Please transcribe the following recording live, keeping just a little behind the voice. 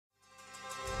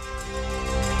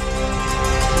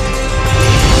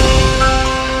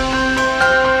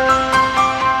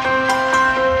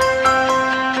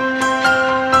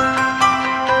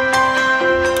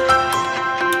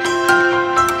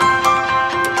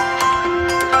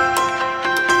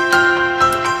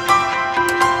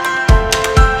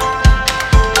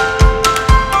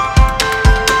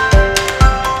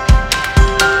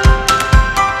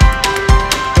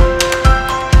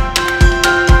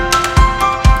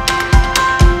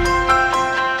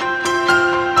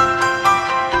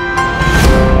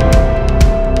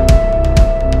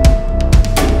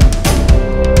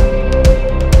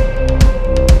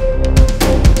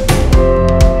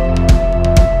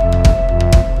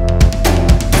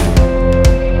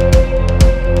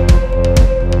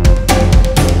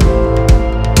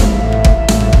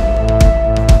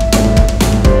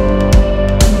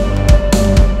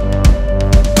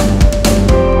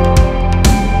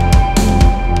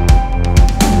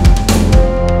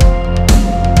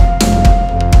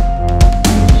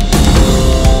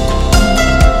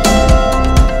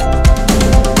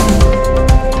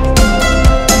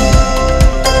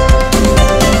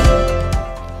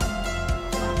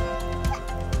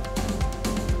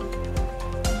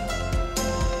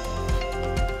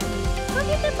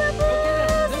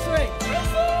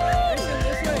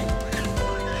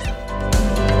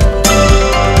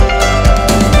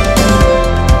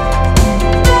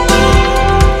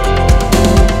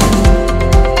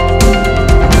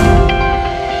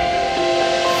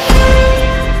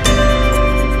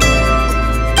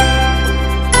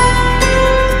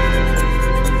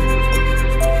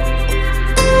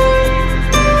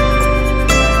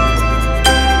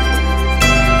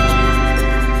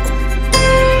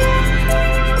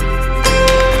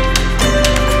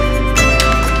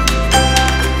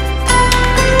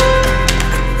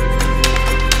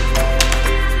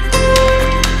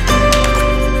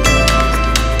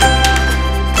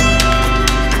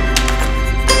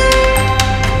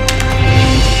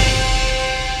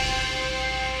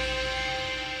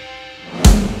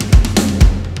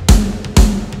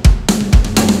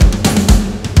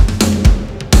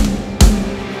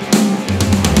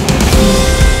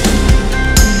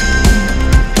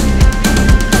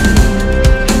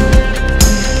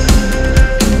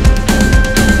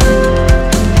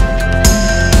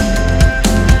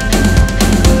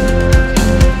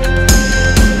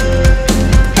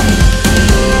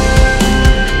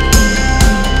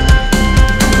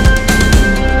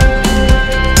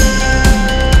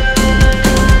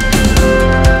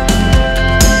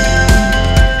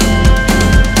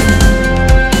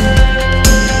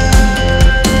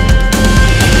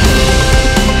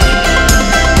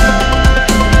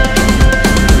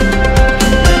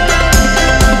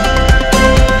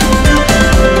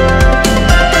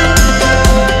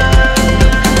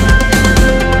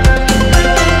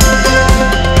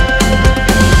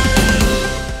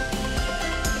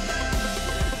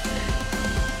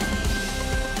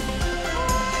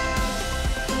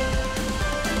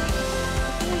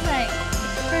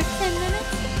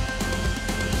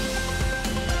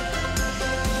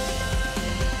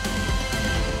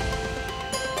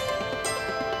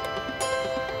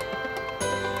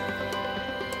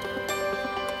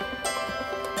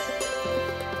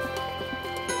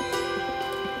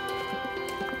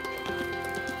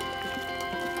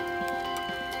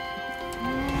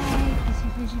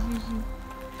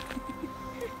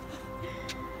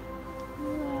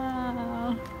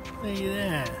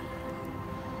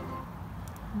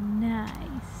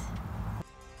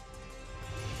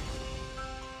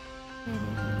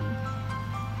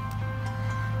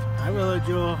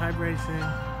Joel. Hi, Bryson.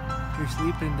 You're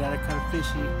sleeping. Gotta cut a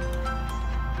fishy.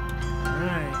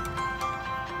 Alright.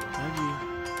 Love you.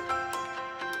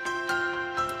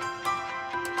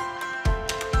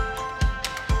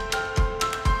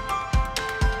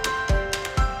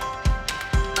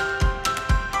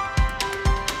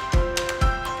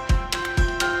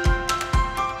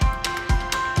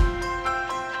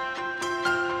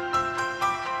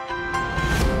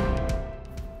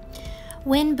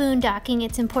 When boondocking,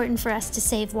 it's important for us to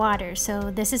save water,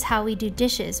 so this is how we do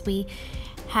dishes. We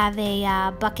have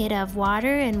a bucket of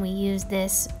water and we use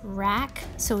this rack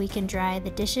so we can dry the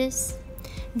dishes.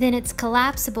 Then it's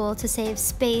collapsible to save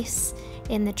space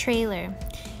in the trailer.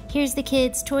 Here's the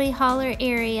kids' toy hauler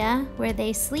area where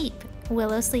they sleep.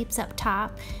 Willow sleeps up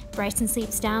top, Bryson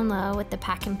sleeps down low with the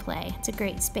pack and play. It's a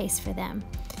great space for them.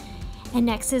 And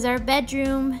next is our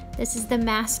bedroom. This is the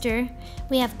master.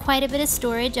 We have quite a bit of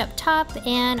storage up top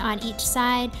and on each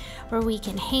side where we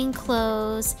can hang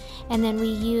clothes, and then we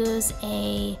use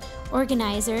a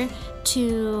organizer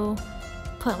to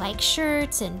put like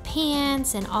shirts and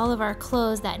pants and all of our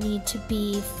clothes that need to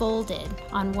be folded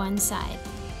on one side.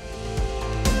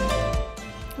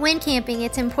 When camping,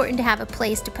 it's important to have a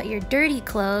place to put your dirty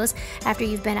clothes after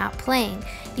you've been out playing.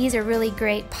 These are really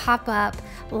great pop-up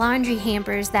laundry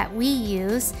hampers that we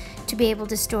use to be able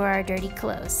to store our dirty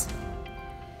clothes.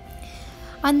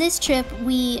 On this trip,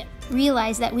 we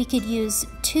realized that we could use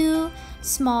 2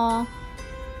 small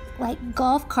like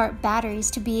golf cart batteries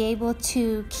to be able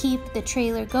to keep the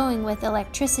trailer going with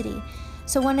electricity.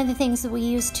 So one of the things that we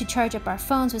used to charge up our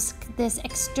phones was this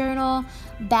external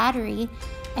battery,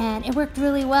 and it worked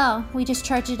really well. We just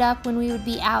charged it up when we would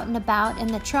be out and about in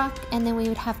the truck, and then we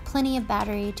would have plenty of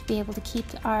battery to be able to keep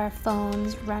our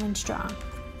phones running strong.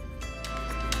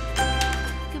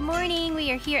 Good morning.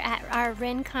 We are here at our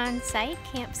Rincon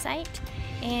campsite,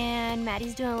 and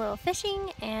Maddie's doing a little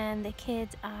fishing, and the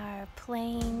kids are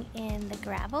playing in the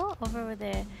gravel over with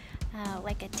a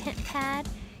like a tent pad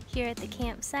here at the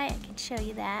campsite. I can show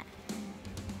you that.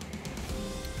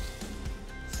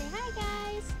 Say hi,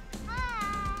 guys.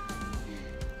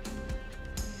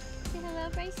 Hello,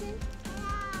 Bryson.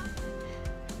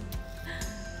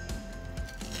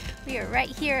 We are right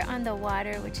here on the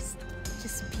water, which is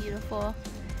just beautiful.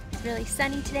 It's really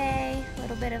sunny today, a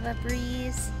little bit of a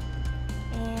breeze,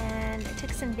 and I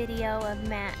took some video of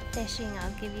Matt fishing.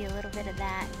 I'll give you a little bit of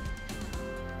that.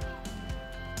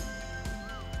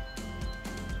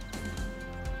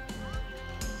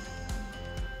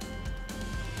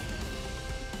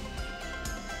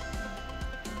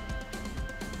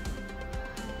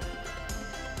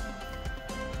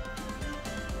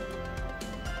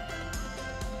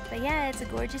 But yeah, it's a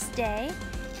gorgeous day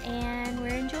and we're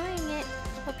enjoying it.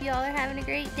 Hope you all are having a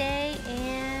great day,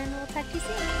 and we'll talk to you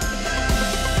soon.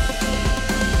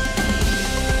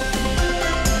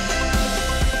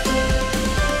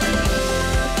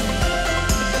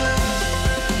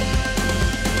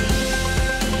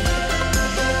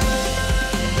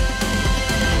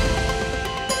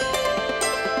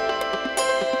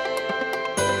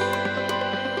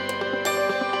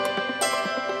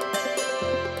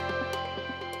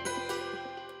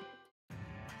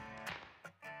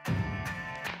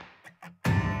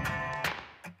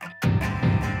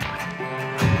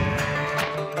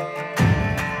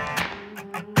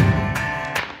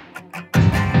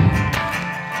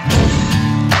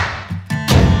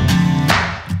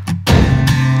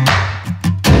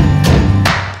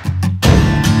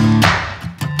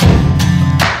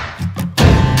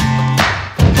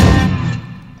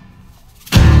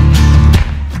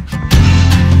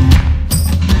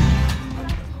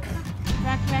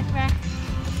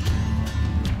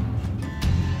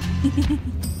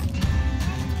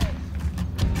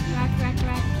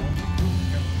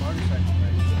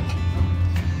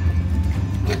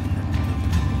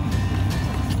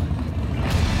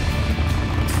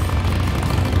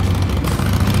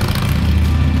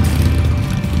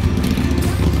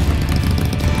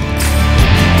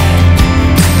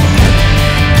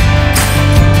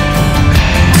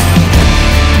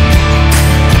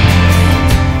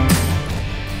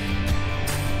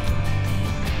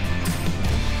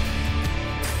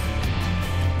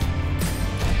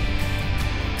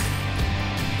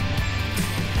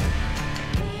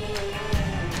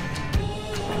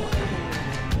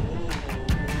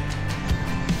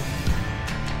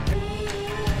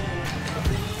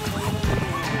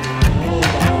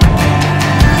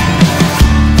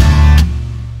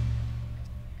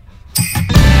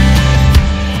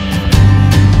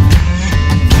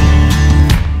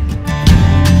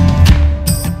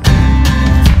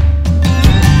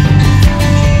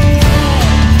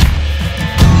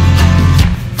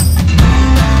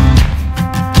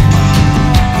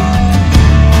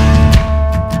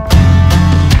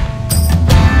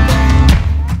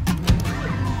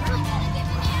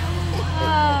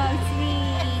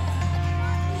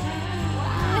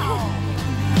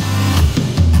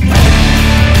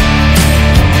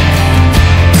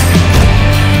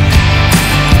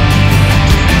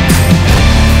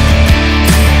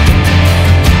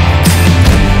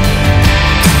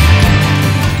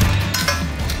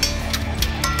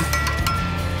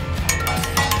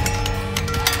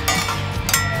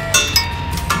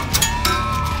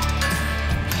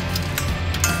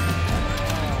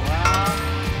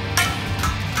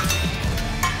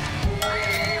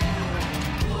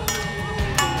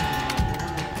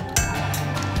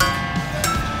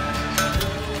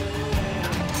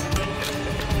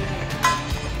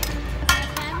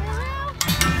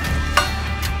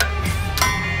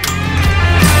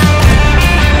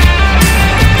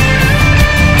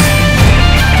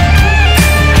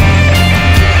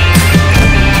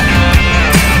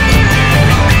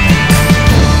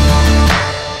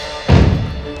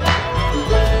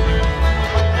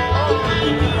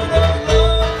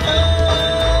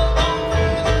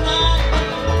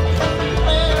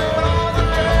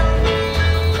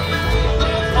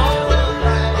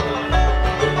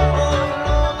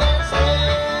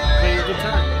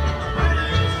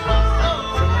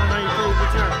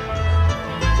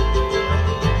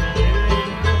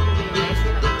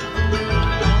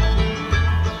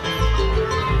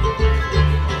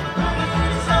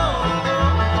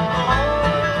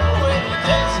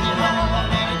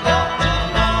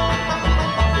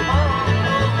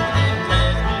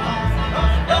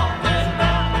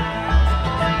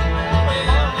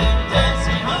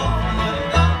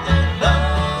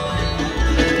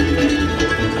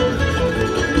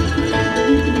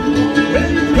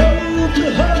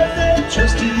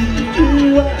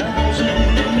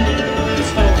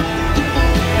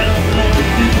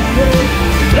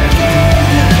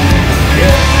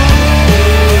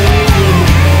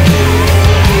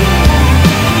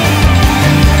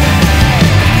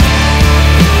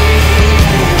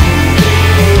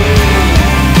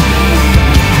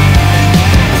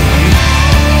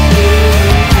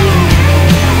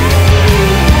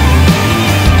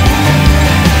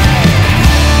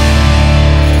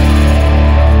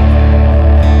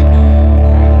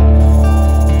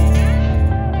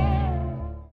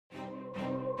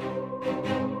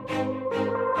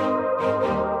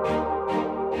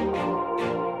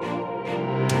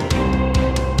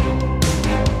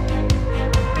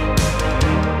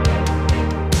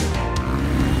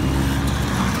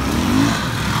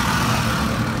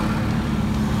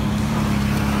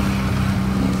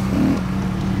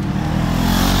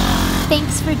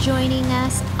 Thanks for joining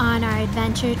us on our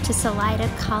adventure to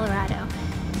Salida, Colorado.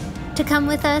 To come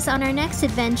with us on our next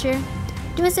adventure,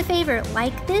 do us a favor,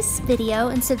 like this video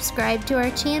and subscribe to our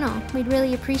channel. We'd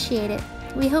really appreciate it.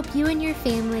 We hope you and your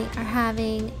family are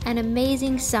having an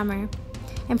amazing summer.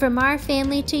 And from our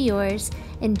family to yours,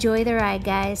 enjoy the ride,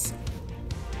 guys.